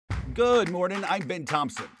Good morning, I'm Ben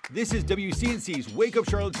Thompson. This is WCNC's Wake Up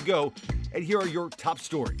Charlotte to Go, and here are your top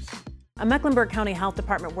stories. A Mecklenburg County Health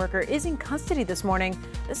Department worker is in custody this morning.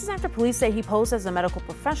 This is after police say he posed as a medical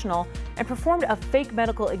professional and performed a fake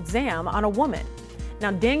medical exam on a woman.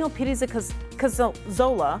 Now, Daniel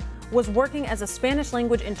Pizzicazola was working as a Spanish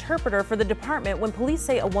language interpreter for the department when police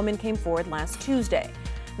say a woman came forward last Tuesday.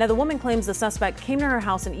 Now, the woman claims the suspect came to her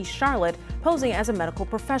house in East Charlotte posing as a medical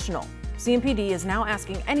professional. CMPD is now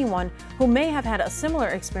asking anyone who may have had a similar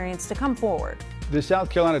experience to come forward. The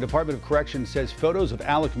South Carolina Department of Corrections says photos of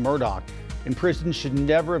Alex Murdaugh in prison should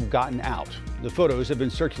never have gotten out. The photos have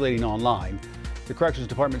been circulating online. The Corrections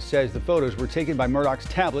Department says the photos were taken by Murdaugh's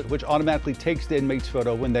tablet, which automatically takes the inmate's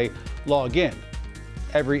photo when they log in.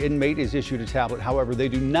 Every inmate is issued a tablet. However, they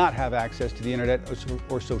do not have access to the internet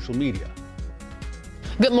or social media.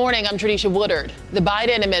 Good morning, I'm Tradisha Woodard. The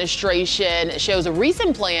Biden administration shows a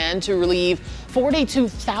recent plan to relieve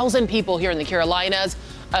 42,000 people here in the Carolinas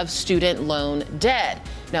of student loan debt.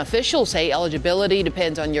 Now, officials say eligibility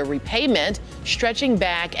depends on your repayment, stretching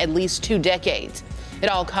back at least 2 decades. It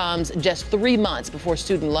all comes just 3 months before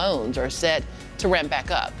student loans are set to ramp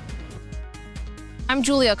back up. I'm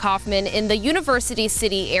Julia Kaufman in the University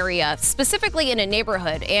City area, specifically in a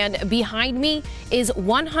neighborhood, and behind me is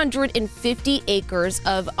 150 acres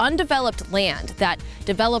of undeveloped land that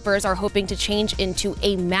developers are hoping to change into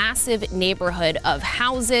a massive neighborhood of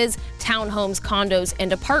houses, townhomes, condos,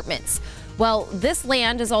 and apartments. Well, this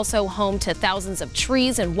land is also home to thousands of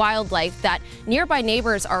trees and wildlife that nearby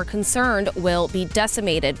neighbors are concerned will be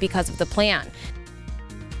decimated because of the plan.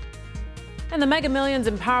 And the Mega Millions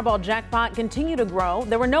and Powerball jackpot continue to grow.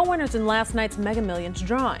 There were no winners in last night's Mega Millions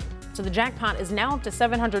drawing. So the jackpot is now up to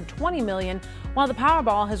 $720 million, while the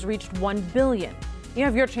Powerball has reached $1 billion. You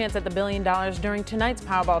have your chance at the $1 billion during tonight's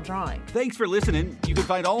Powerball drawing. Thanks for listening. You can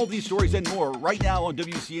find all of these stories and more right now on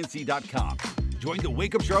WCNC.com. Join the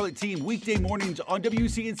Wake Up Charlotte team weekday mornings on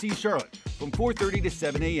WCNC Charlotte from 4:30 to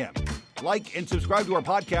 7 a.m. Like and subscribe to our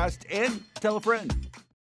podcast and tell a friend.